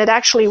and it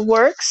actually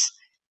works,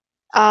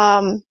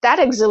 that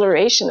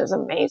exhilaration is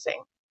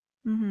amazing.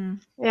 Mm-hmm.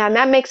 Yeah, and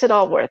that makes it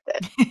all worth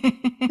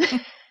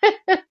it.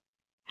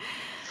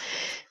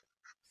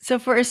 So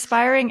for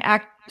aspiring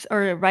actors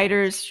or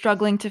writers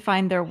struggling to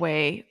find their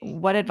way,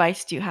 what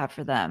advice do you have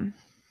for them?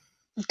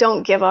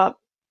 Don't give up.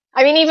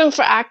 I mean, even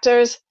for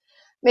actors,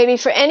 maybe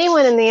for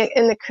anyone in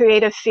the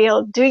creative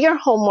field, do your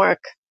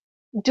homework,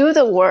 do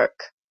the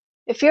work.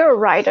 If you're a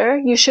writer,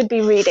 you should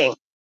be reading.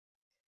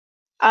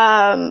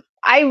 I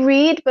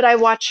read, but I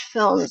watch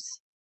films.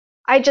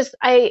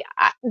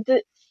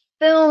 The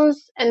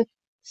films and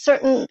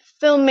certain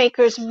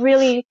filmmakers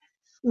really,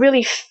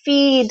 really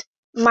feed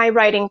my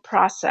writing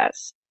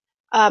process.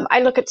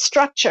 I look at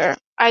structure.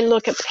 I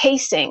look at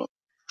pacing.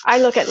 I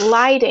look at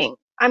lighting.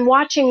 I'm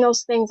watching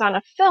those things in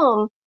a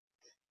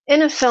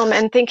film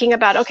and thinking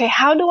about, okay,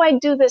 how do I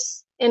do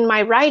this in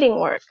my writing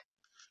work?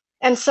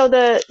 And so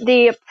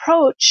the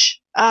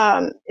approach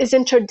is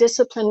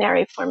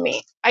interdisciplinary for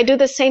me. I do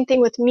the same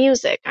thing with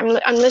music.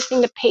 I'm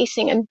listening to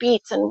pacing and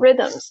beats and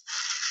rhythms.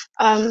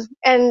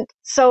 And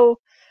so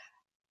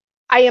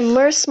I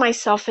immerse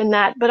myself in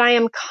that, but I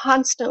am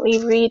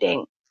constantly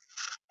reading.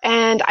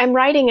 And I'm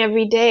writing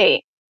every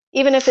day.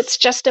 Even if it's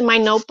just in my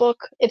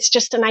notebook, it's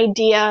just an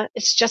idea,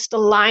 it's just a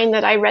line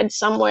that I read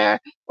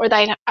somewhere or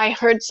that I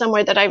heard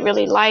somewhere that I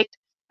really liked.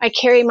 I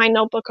carry my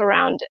notebook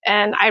around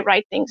and I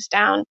write things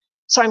down.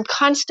 So I'm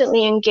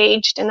constantly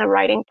engaged in the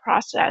writing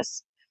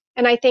process.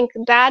 And I think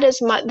that is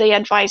the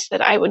advice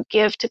that I would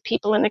give to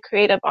people in the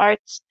creative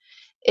arts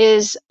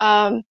is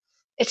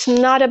it's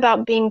not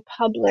about being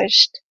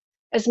published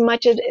as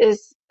much as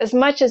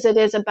it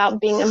is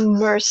about being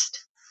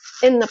immersed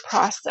in the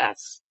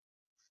process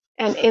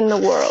and in the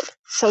world.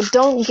 So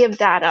don't give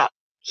that up.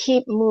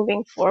 Keep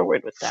moving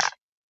forward with that.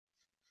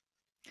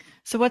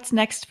 So what's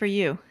next for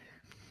you?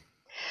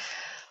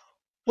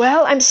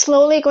 Well, I'm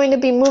slowly going to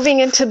be moving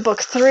into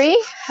book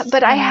 3,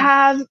 but I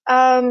have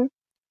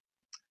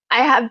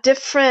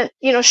different,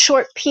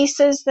 short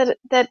pieces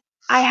that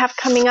I have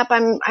coming up.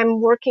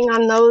 I'm working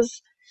on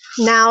those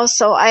now.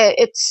 So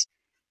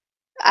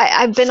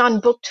I've been on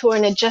book tour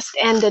and it just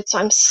ended. So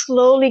I'm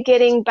slowly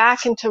getting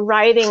back into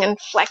writing and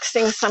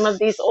flexing some of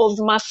these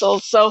old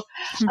muscles. So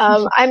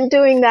I'm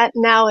doing that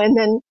now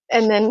and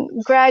then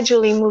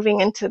gradually moving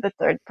into the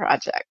third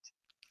project.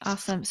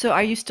 Awesome. So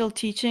are you still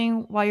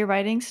teaching while you're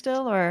writing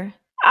still, or?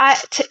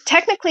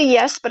 Technically,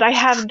 yes, but I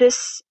have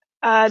this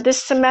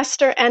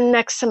semester and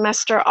next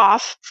semester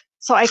off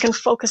so I can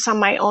focus on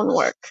my own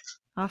work.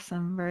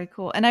 Awesome. Very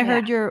cool. And I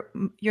heard your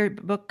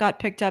book got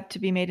picked up to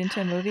be made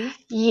into a movie.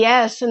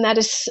 Yes, and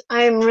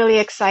I'm really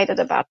excited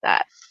about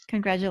that.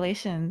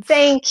 Congratulations.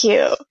 Thank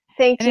you.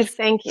 Thank you.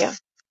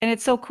 And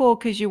it's so cool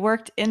because you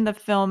worked in the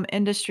film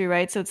industry,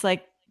 right? So it's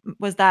like,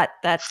 was that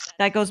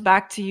goes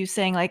back to you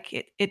saying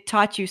like it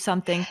taught you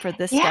something for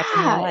this step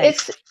in your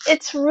life.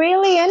 It's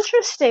really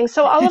interesting.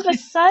 So all of a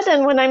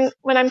sudden when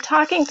I'm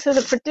talking to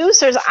the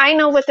producers, I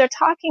know what they're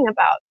talking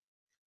about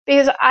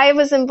because I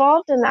was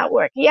involved in that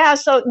work. Yeah,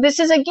 so this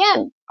is,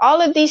 again, all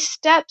of these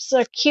steps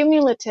are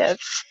cumulative.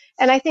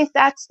 And I think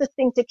that's the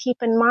thing to keep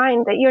in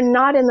mind, that you're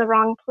not in the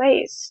wrong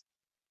place.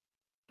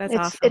 That's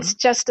awesome. It's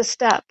just a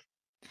step.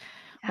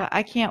 Well,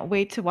 I can't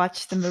wait to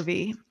watch the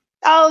movie.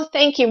 Oh,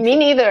 thank you. Me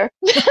neither.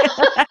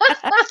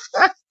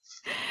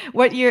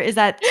 What year is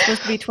that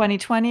supposed to be?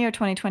 2020 or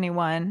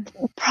 2021?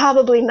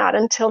 Probably not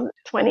until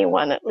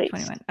 21 at least.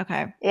 21.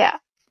 Okay. Yeah.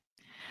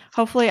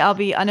 Hopefully I'll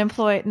be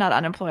not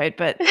unemployed,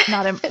 but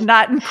not in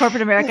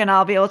corporate America, and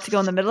I'll be able to go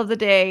in the middle of the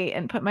day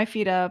and put my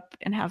feet up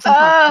and have some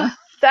popcorn.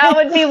 That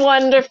would be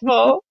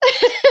wonderful.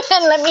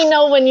 And let me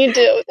know when you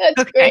do.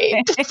 That's great.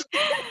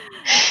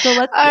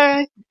 So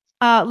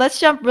let's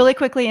jump really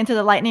quickly into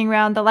the lightning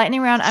round. The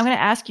lightning round, I'm going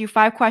to ask you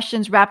 5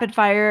 questions, rapid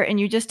fire, and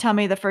you just tell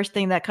me the first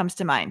thing that comes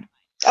to mind.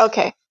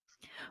 Okay.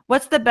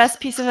 What's the best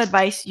piece of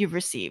advice you've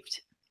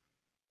received?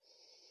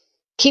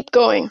 Keep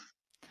going.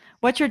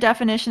 What's your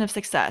definition of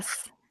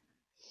success?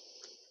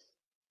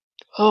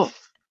 Oh,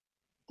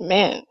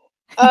 man.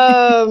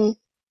 Oh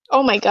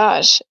my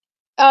gosh.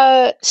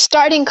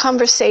 Starting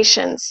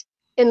conversations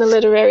in the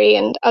literary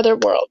and other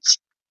worlds.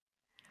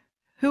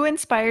 Who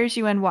inspires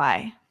you and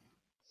why?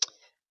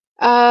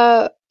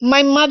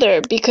 My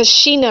mother, because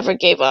she never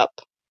gave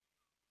up.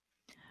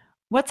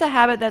 What's a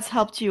habit that's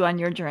helped you on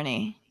your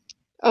journey?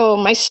 Oh,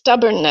 my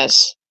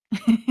stubbornness.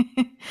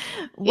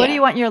 What do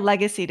you want your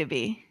legacy to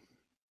be?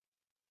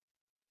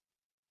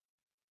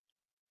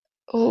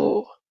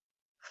 Oh,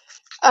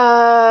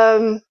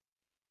 oh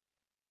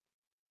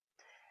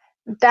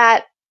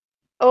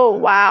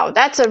wow,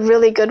 that's a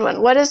really good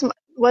one. What is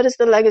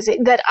the legacy?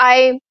 That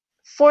I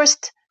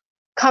forced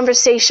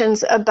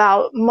conversations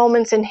about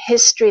moments in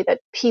history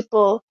that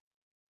people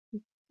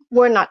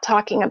were not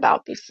talking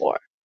about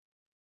before.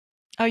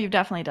 Oh, you've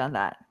definitely done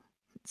that.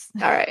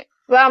 All right.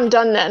 Well, I'm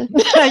done then.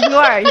 You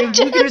are. You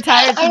can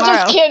retire tomorrow.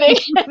 I'm just kidding.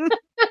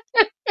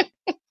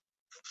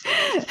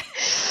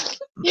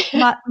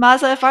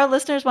 Maza, if our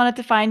listeners wanted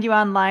to find you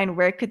online,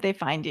 where could they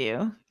find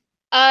you?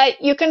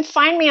 You can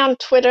find me on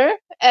Twitter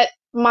at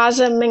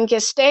Maza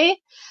Mengiste.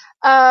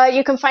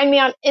 You can find me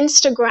on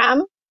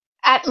Instagram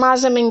at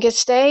Maza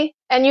Mengiste.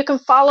 And you can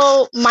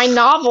follow my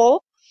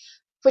novel,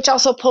 which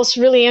also posts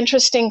really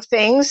interesting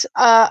things,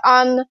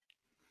 on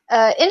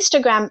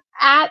Instagram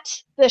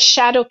at the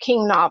Shadow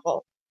King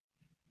Novel.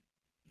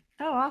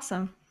 Oh,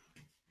 awesome.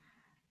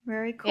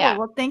 Very cool. Yeah.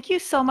 Well, thank you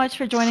so much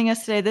for joining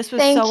us today. This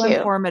was so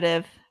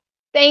informative.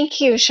 Thank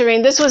you,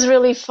 Shireen. This was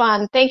really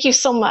fun. Thank you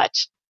so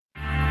much.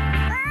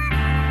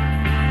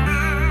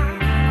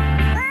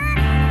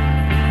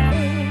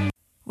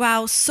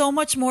 Wow, so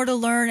much more to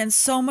learn and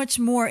so much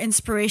more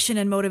inspiration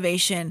and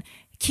motivation.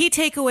 Key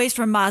takeaways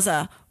from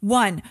Maza.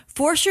 1.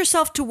 Force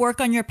yourself to work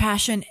on your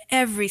passion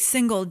every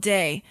single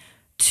day.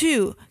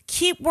 2.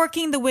 Keep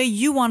working the way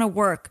you want to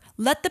work.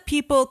 Let the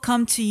people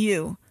come to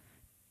you.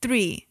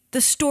 3.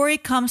 The story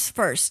comes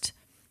first.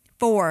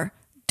 4.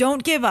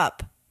 Don't give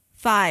up.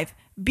 5.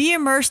 Be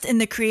immersed in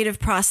the creative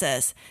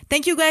process.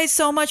 Thank you guys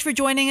so much for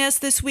joining us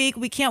this week.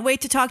 We can't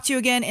wait to talk to you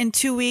again in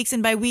 2 weeks.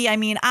 And by we, I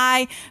mean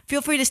I.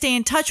 Feel free to stay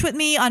in touch with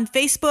me on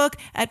Facebook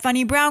at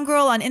Funny Brown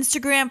Girl, on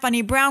Instagram,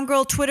 Funny Brown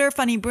Girl, Twitter,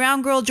 Funny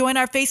Brown Girl. Join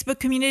our Facebook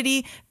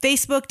community,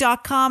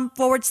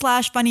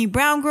 facebook.com/Funny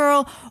Brown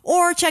Girl,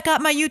 or check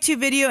out my YouTube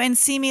video and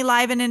see me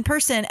live and in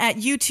person at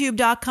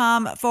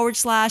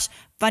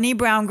youtube.com/Funny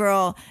Brown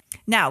Girl.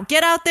 Now,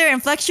 get out there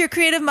and flex your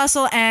creative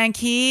muscle and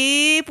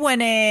keep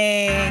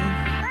winning.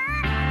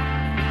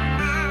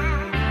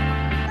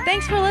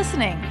 Thanks for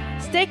listening.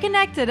 Stay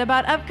connected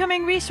about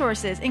upcoming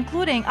resources,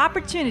 including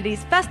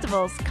opportunities,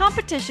 festivals,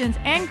 competitions,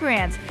 and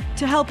grants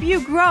to help you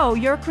grow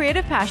your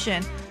creative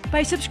passion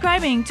by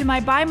subscribing to my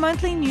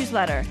bi-monthly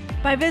newsletter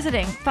by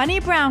visiting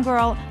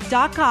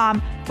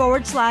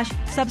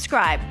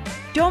funnybrowngirl.com/subscribe.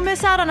 Don't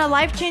miss out on a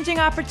life-changing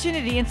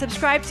opportunity and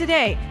subscribe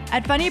today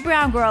at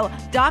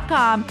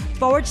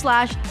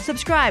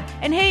funnybrowngirl.com/subscribe.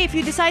 And hey, if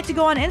you decide to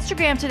go on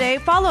Instagram today,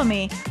 follow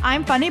me.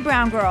 I'm Funny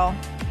Brown Girl.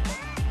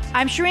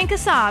 I'm Shireen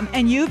Kassam,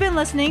 and you've been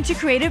listening to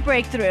Creative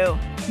Breakthrough.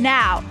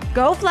 Now,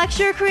 go flex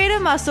your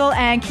creative muscle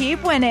and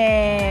keep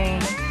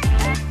winning.